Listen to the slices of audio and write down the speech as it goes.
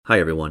Hi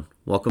everyone,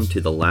 welcome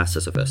to The Last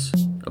Sisyphus,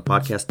 a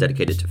podcast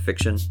dedicated to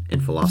fiction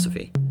and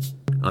philosophy.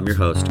 I'm your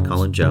host,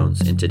 Colin Jones,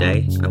 and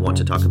today I want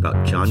to talk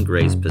about John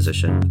Gray's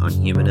position on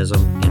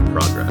humanism and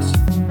progress.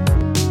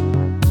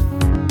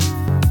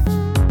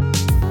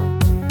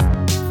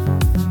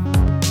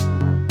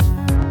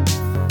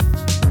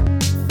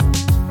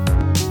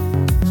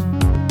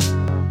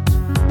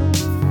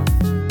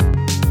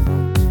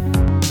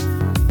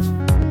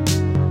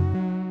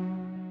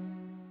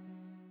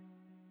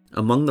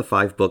 Among the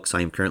 5 books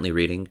I am currently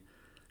reading,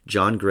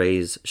 John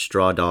Gray's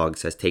Straw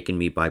Dogs has taken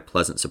me by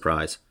pleasant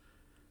surprise.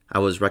 I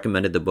was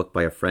recommended the book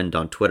by a friend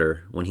on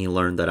Twitter when he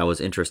learned that I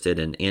was interested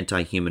in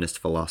anti-humanist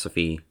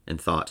philosophy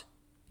and thought.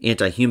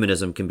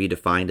 Anti-humanism can be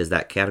defined as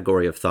that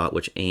category of thought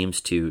which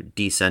aims to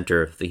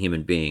decenter the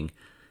human being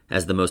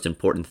as the most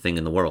important thing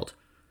in the world,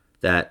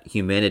 that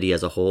humanity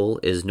as a whole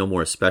is no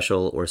more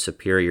special or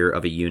superior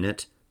of a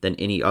unit than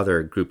any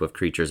other group of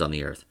creatures on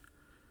the earth.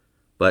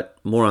 But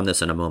more on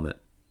this in a moment.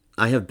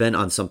 I have been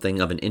on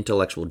something of an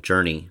intellectual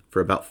journey for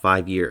about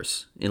 5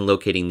 years in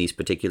locating these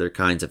particular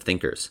kinds of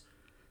thinkers,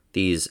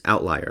 these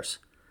outliers,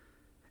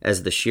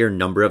 as the sheer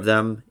number of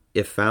them,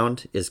 if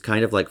found, is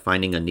kind of like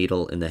finding a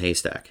needle in the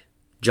haystack.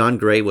 John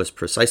Gray was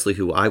precisely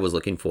who I was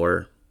looking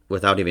for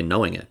without even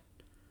knowing it.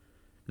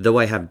 Though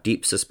I have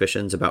deep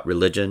suspicions about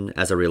religion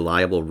as a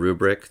reliable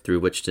rubric through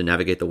which to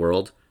navigate the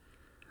world,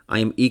 I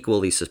am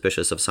equally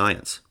suspicious of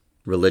science.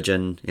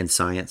 Religion and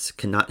science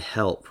cannot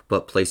help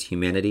but place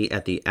humanity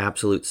at the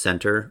absolute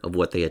center of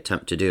what they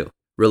attempt to do.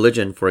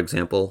 Religion, for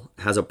example,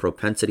 has a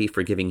propensity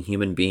for giving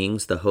human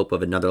beings the hope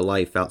of another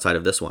life outside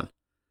of this one,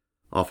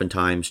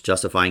 oftentimes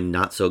justifying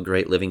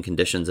not-so-great living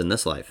conditions in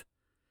this life.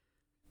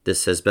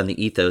 This has been the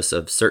ethos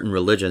of certain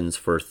religions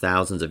for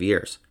thousands of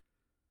years.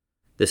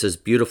 This is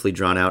beautifully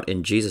drawn out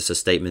in Jesus'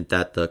 statement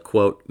that the,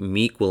 quote,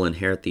 meek will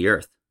inherit the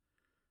earth,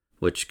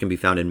 which can be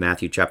found in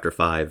Matthew chapter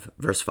 5,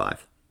 verse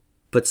 5.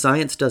 But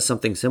science does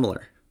something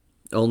similar,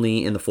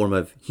 only in the form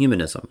of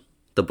humanism,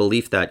 the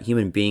belief that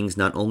human beings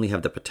not only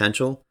have the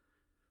potential,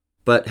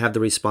 but have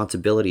the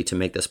responsibility to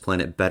make this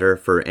planet better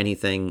for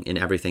anything and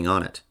everything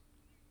on it.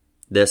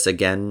 This,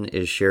 again,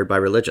 is shared by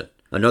religion.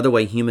 Another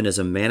way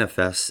humanism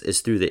manifests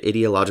is through the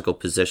ideological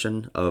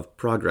position of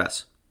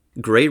progress.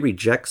 Gray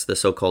rejects the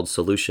so-called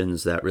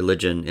solutions that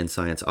religion and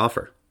science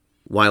offer.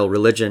 While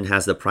religion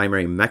has the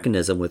primary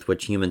mechanism with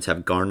which humans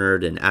have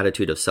garnered an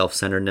attitude of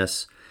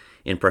self-centeredness,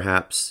 and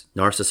perhaps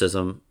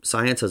narcissism,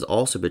 science has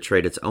also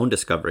betrayed its own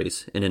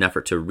discoveries in an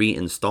effort to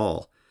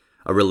reinstall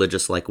a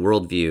religious-like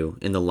worldview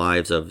in the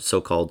lives of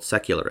so-called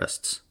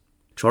secularists.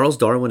 Charles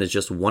Darwin is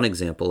just one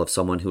example of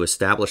someone who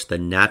established the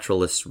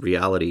naturalist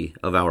reality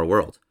of our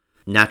world.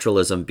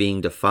 Naturalism being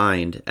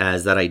defined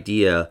as that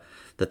idea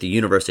that the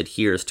universe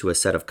adheres to a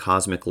set of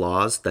cosmic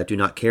laws that do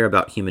not care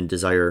about human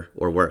desire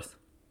or worth,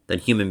 that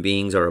human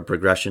beings are a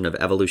progression of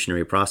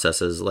evolutionary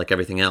processes like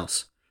everything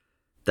else,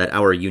 that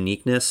our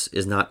uniqueness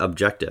is not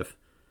objective,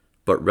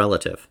 but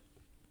relative.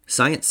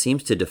 Science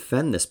seems to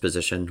defend this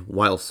position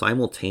while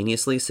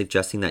simultaneously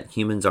suggesting that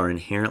humans are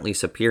inherently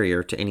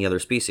superior to any other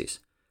species.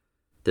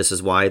 This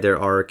is why there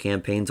are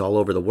campaigns all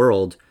over the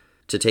world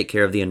to take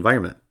care of the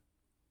environment.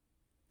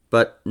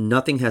 But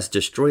nothing has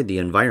destroyed the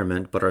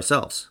environment but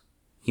ourselves,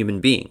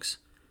 human beings.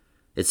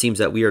 It seems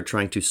that we are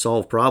trying to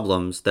solve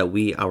problems that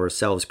we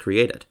ourselves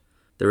created.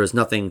 There is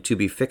nothing to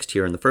be fixed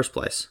here in the first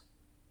place.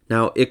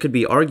 Now, it could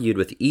be argued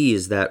with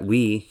ease that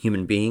we,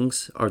 human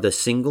beings, are the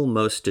single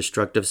most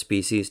destructive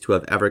species to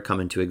have ever come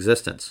into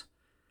existence.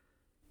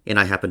 And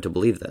I happen to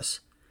believe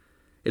this.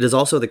 It is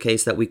also the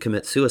case that we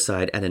commit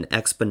suicide at an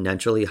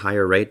exponentially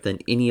higher rate than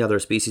any other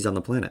species on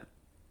the planet.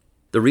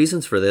 The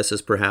reasons for this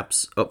is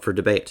perhaps up for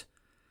debate,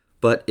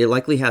 but it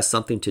likely has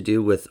something to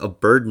do with a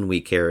burden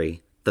we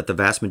carry that the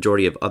vast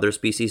majority of other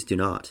species do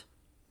not.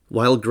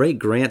 While Gray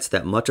grants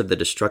that much of the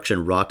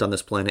destruction wrought on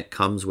this planet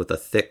comes with a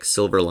thick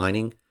silver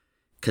lining,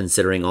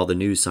 considering all the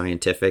new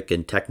scientific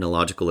and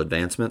technological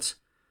advancements,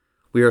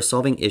 we are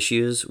solving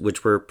issues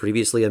which were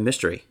previously a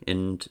mystery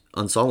and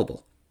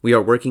unsolvable. We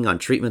are working on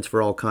treatments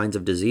for all kinds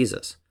of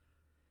diseases.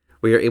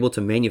 We are able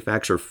to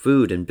manufacture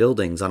food and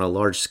buildings on a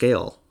large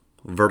scale,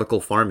 vertical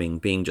farming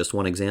being just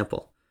one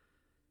example.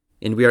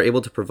 And we are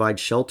able to provide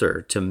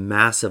shelter to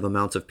massive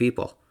amounts of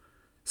people,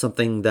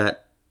 something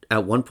that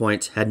at one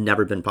point had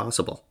never been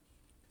possible.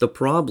 The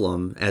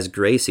problem, as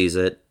Gray sees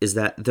it, is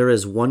that there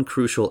is one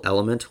crucial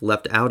element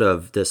left out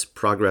of this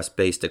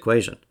progress-based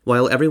equation.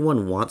 While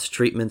everyone wants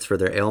treatments for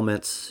their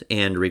ailments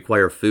and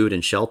require food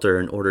and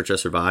shelter in order to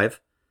survive,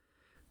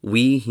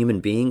 we human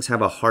beings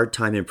have a hard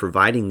time in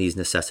providing these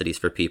necessities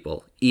for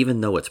people,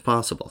 even though it's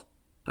possible.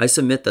 I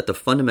submit that the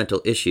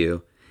fundamental issue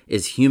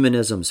is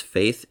humanism's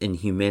faith in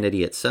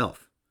humanity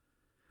itself.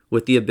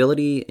 With the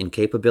ability and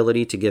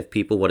capability to give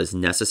people what is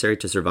necessary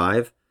to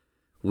survive,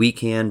 we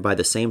can, by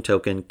the same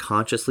token,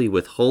 consciously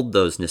withhold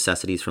those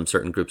necessities from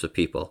certain groups of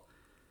people.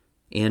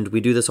 And we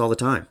do this all the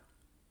time,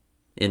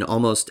 in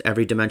almost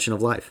every dimension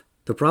of life.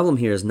 The problem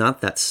here is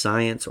not that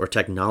science or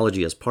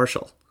technology is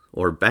partial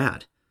or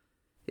bad.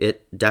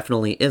 It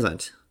definitely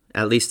isn't,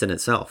 at least in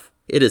itself.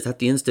 It is that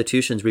the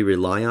institutions we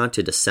rely on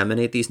to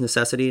disseminate these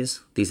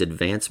necessities, these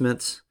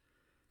advancements,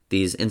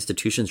 these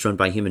institutions run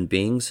by human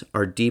beings,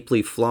 are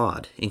deeply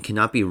flawed and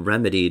cannot be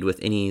remedied with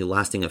any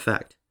lasting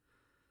effect.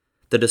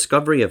 The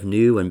discovery of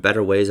new and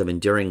better ways of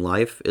enduring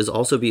life is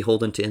also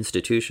beholden to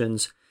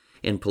institutions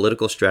and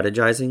political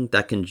strategizing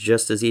that can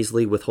just as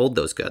easily withhold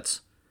those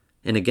goods.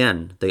 And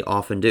again, they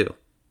often do.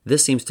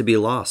 This seems to be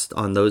lost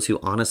on those who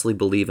honestly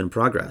believe in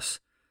progress.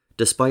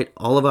 Despite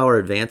all of our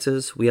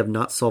advances, we have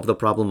not solved the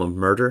problem of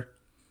murder,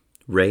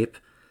 rape,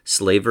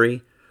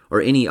 slavery,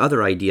 or any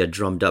other idea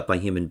drummed up by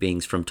human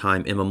beings from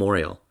time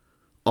immemorial.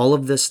 All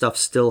of this stuff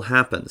still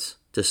happens,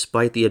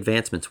 despite the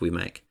advancements we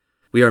make.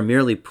 We are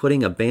merely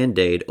putting a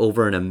band-aid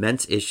over an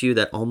immense issue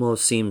that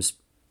almost seems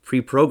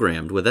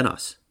pre-programmed within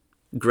us.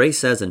 Gray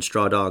says in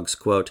Straw Dogs,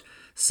 quote,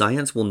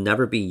 "Science will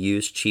never be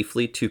used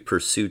chiefly to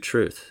pursue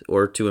truth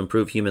or to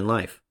improve human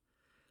life.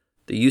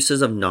 The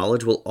uses of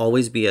knowledge will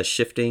always be as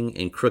shifting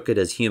and crooked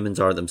as humans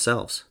are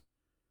themselves.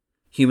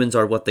 Humans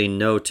are what they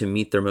know to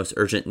meet their most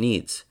urgent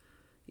needs,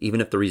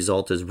 even if the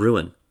result is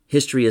ruin.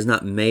 History is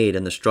not made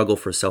in the struggle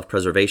for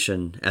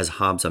self-preservation as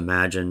Hobbes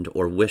imagined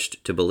or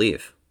wished to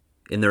believe.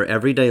 In their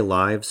everyday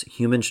lives,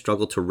 humans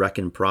struggle to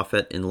reckon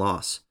profit and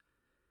loss.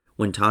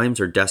 When times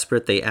are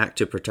desperate, they act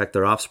to protect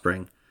their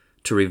offspring,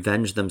 to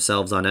revenge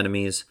themselves on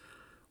enemies,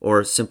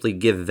 or simply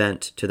give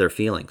vent to their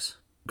feelings."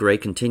 Gray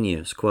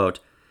continues, quote,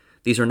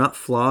 "These are not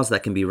flaws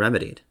that can be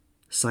remedied.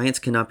 Science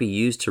cannot be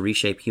used to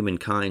reshape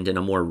humankind in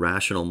a more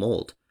rational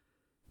mold.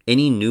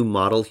 Any new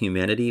model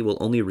humanity will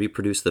only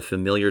reproduce the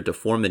familiar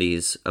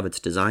deformities of its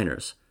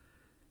designers.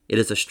 It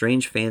is a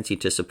strange fancy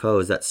to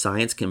suppose that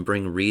science can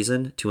bring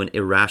reason to an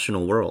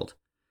irrational world,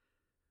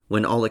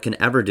 when all it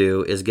can ever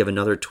do is give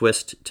another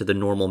twist to the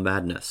normal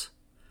madness.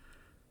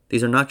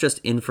 These are not just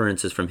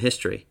inferences from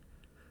history.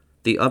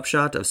 The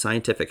upshot of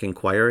scientific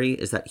inquiry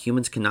is that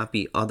humans cannot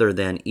be other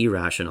than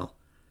irrational.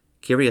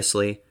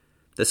 Curiously,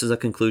 this is a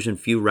conclusion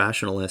few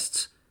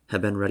rationalists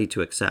have been ready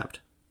to accept."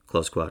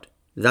 Close quote.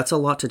 That's a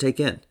lot to take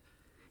in.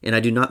 And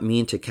I do not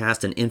mean to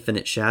cast an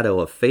infinite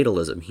shadow of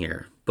fatalism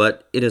here,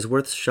 but it is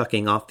worth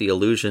shucking off the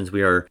illusions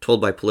we are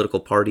told by political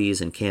parties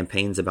and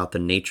campaigns about the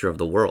nature of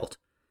the world,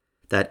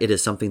 that it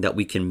is something that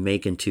we can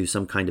make into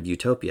some kind of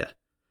utopia.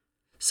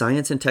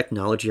 Science and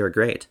technology are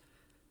great.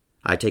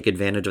 I take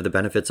advantage of the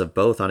benefits of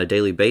both on a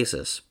daily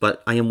basis,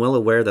 but I am well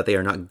aware that they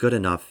are not good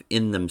enough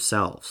in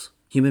themselves.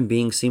 Human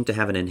beings seem to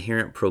have an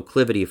inherent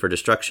proclivity for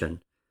destruction,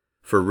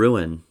 for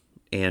ruin,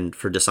 and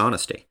for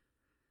dishonesty.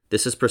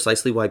 This is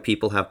precisely why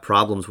people have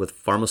problems with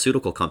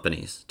pharmaceutical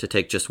companies, to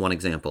take just one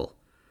example.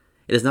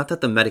 It is not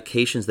that the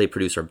medications they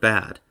produce are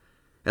bad,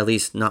 at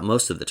least not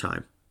most of the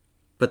time,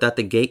 but that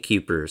the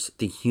gatekeepers,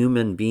 the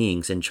human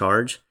beings in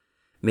charge,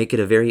 make it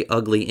a very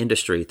ugly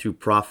industry through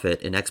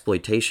profit and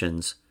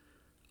exploitations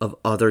of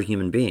other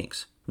human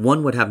beings.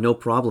 One would have no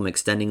problem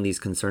extending these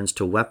concerns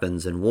to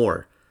weapons and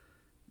war.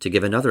 To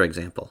give another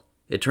example,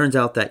 it turns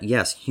out that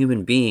yes,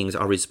 human beings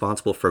are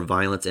responsible for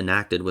violence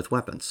enacted with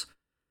weapons.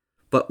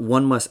 But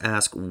one must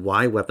ask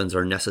why weapons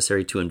are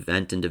necessary to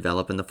invent and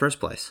develop in the first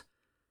place.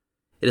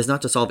 It is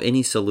not to solve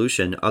any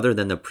solution other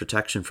than the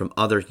protection from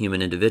other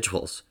human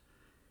individuals.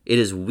 It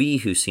is we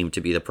who seem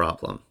to be the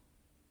problem.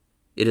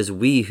 It is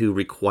we who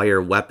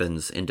require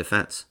weapons in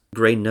defense.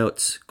 Gray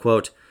notes,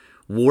 quote,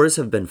 "Wars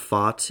have been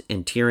fought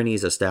and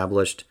tyrannies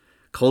established,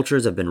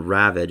 cultures have been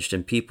ravaged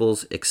and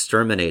peoples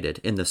exterminated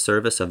in the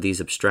service of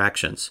these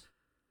abstractions."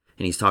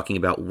 And he's talking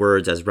about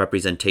words as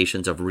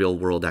representations of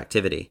real-world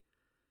activity.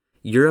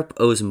 Europe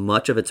owes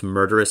much of its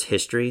murderous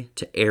history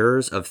to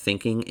errors of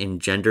thinking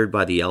engendered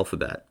by the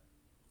alphabet.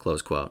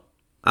 Close quote.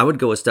 I would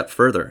go a step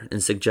further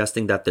in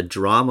suggesting that the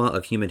drama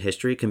of human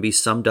history can be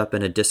summed up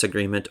in a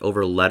disagreement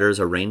over letters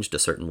arranged a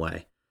certain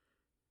way.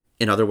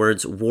 In other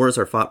words, wars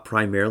are fought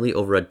primarily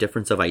over a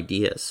difference of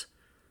ideas.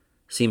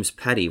 Seems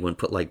petty when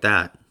put like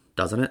that,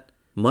 doesn't it?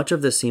 Much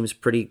of this seems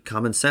pretty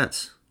common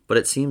sense, but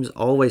it seems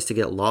always to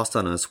get lost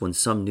on us when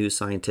some new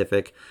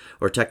scientific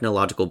or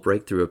technological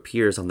breakthrough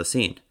appears on the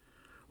scene,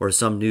 or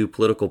some new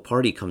political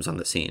party comes on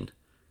the scene,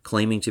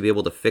 claiming to be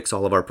able to fix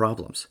all of our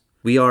problems.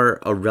 We are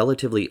a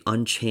relatively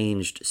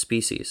unchanged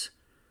species.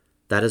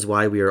 That is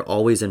why we are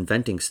always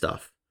inventing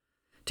stuff,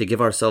 to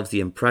give ourselves the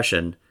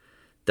impression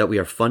that we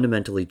are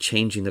fundamentally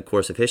changing the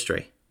course of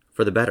history,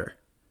 for the better.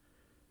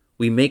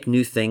 We make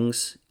new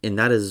things, and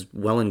that is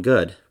well and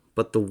good,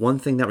 but the one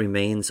thing that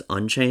remains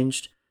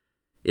unchanged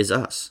is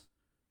us,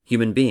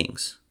 human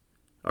beings,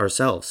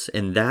 ourselves,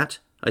 and that,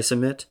 I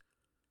submit,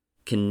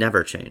 can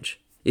never change.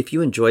 If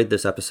you enjoyed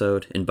this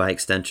episode, and by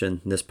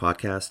extension, this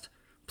podcast,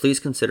 please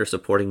consider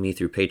supporting me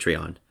through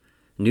Patreon.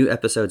 New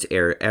episodes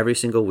air every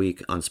single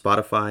week on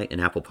Spotify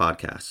and Apple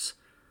Podcasts.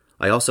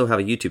 I also have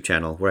a YouTube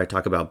channel where I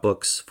talk about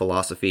books,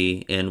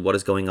 philosophy, and what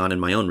is going on in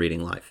my own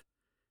reading life.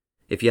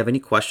 If you have any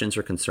questions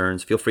or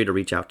concerns, feel free to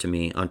reach out to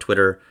me on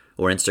Twitter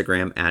or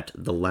Instagram at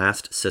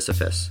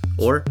TheLastSisyphus,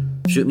 or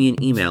shoot me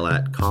an email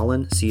at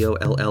Collin,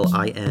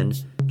 Collin,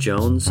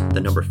 Jones,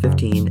 the number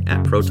 15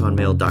 at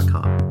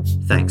protonmail.com.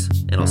 Thanks,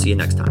 and I'll see you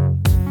next time.